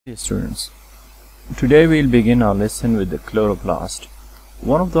Dear students, today we will begin our lesson with the chloroplast.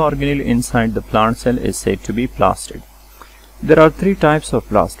 One of the organelles inside the plant cell is said to be plastid. There are three types of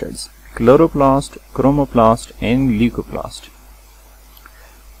plastids: chloroplast, chromoplast and leucoplast.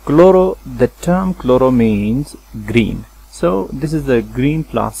 The term chloro means green, so this is the green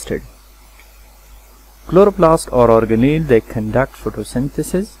plastid. Chloroplast or organelle, they conduct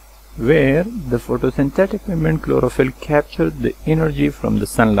photosynthesis, where the photosynthetic movement chlorophyll captures the energy from the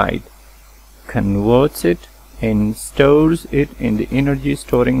sunlight, converts it and stores it in the energy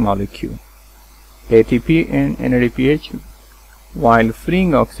storing molecule ATP and NADPH, while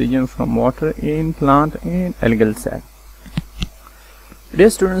freeing oxygen from water in plant and algal cell. Dear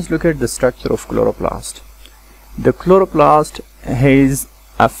students, look at the structure of chloroplast. The chloroplast has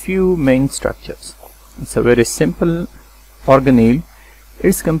a few main structures. It's a very simple organelle.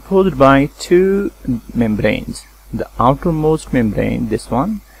 It's composed by two membranes, the outermost membrane, this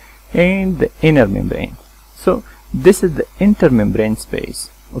one, and the inner membrane. So this is the intermembrane space.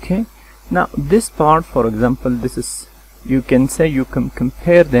 Okay, now this part, for example, this is, you can say, you can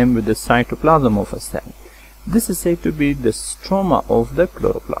compare them with the cytoplasm of a cell. This is said to be the stroma of the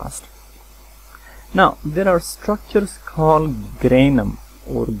chloroplast. Now there are structures called granum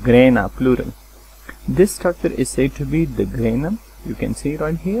or grana plural. This structure is said to be the granum, you can see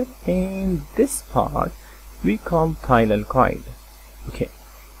right here, and this part we call thylakoid. Okay,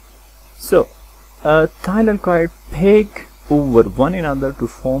 so thylakoid peg over one another to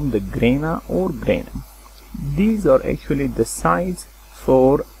form the grana or granum. These are actually the sites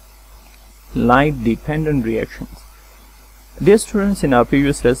for light dependent reactions. Dear students, in our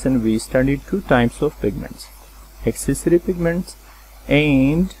previous lesson we studied two types of pigments: accessory pigments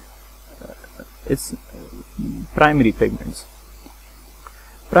and its primary pigments.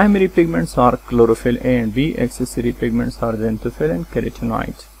 Primary pigments are chlorophyll A and B. Accessory pigments are xanthophyll and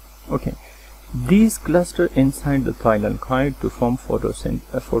carotenoid. Okay, these cluster inside the thylakoid to form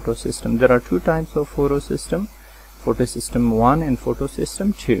photosystem. There are two types of photosystem: photosystem 1 and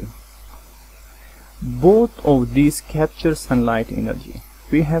photosystem 2. Both of these capture sunlight energy.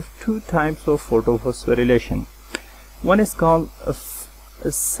 We have two types of photophosphorylation. One is called a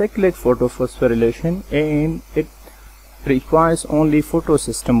cyclic photophosphorylation, and it requires only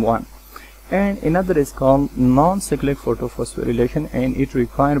photosystem 1, and another is called non-cyclic photophosphorylation, and it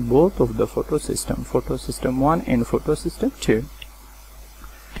requires both of the photosystem 1 and photosystem 2.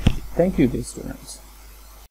 Thank you, dear students.